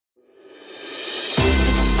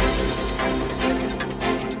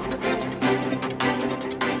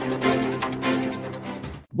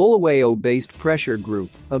Bulawayo-based pressure group,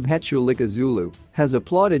 Zulu, has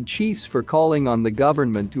applauded chiefs for calling on the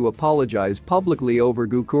government to apologize publicly over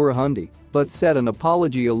Gukurahundi, but said an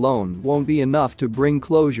apology alone won't be enough to bring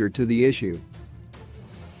closure to the issue.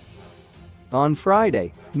 On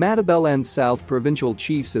Friday, Matabeleland South Provincial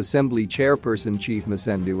Chiefs Assembly Chairperson Chief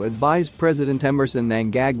Masendu advised President Emerson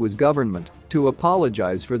Mnangagwa's government to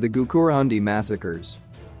apologize for the Gukurahundi massacres.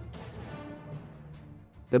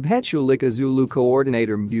 Zulu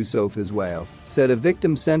coordinator Mbuso Fizwayo said a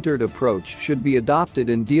victim-centered approach should be adopted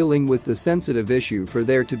in dealing with the sensitive issue for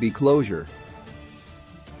there to be closure.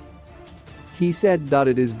 He said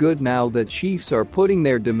it is good now that chiefs are putting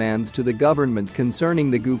their demands to the government concerning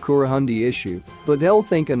the Gukurahundi issue, but they'll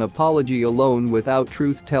think an apology alone without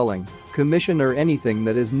truth-telling, commission or anything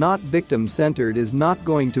that is not victim-centered is not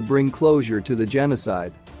going to bring closure to the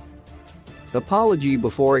genocide. Apology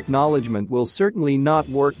before acknowledgement will certainly not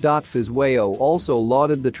work. Fizwayo also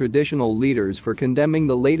lauded the traditional leaders for condemning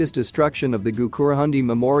the latest destruction of the Gukurahundi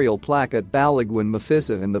memorial plaque at Balagwan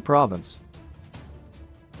Mafisa in the province.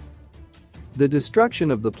 The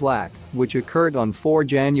destruction of the plaque, which occurred on 4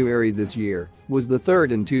 January this year, was the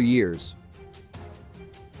third in 2 years.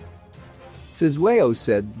 Fizwayo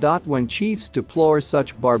said, when chiefs deplore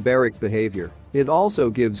such barbaric behavior, it also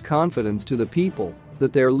gives confidence to the people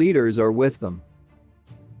that their leaders are with them.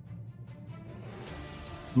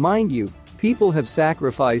 Mind you, people have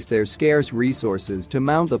sacrificed their scarce resources to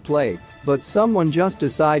mount the plague, but someone just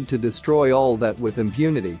decide to destroy all that with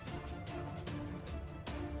impunity.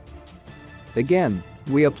 Again,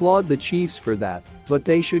 we applaud the chiefs for that, but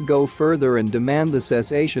they should go further and demand the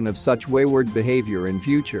cessation of such wayward behavior in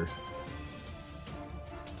future.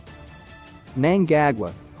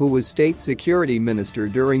 Mnangagwa, who was state security minister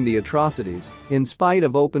during the atrocities, in spite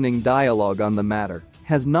of opening dialogue on the matter,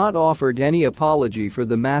 has not offered any apology for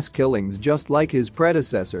the mass killings, just like his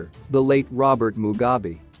predecessor, the late Robert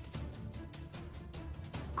Mugabe.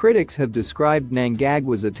 Critics have described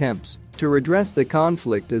Mnangagwa's attempts to redress the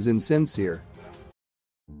conflict as insincere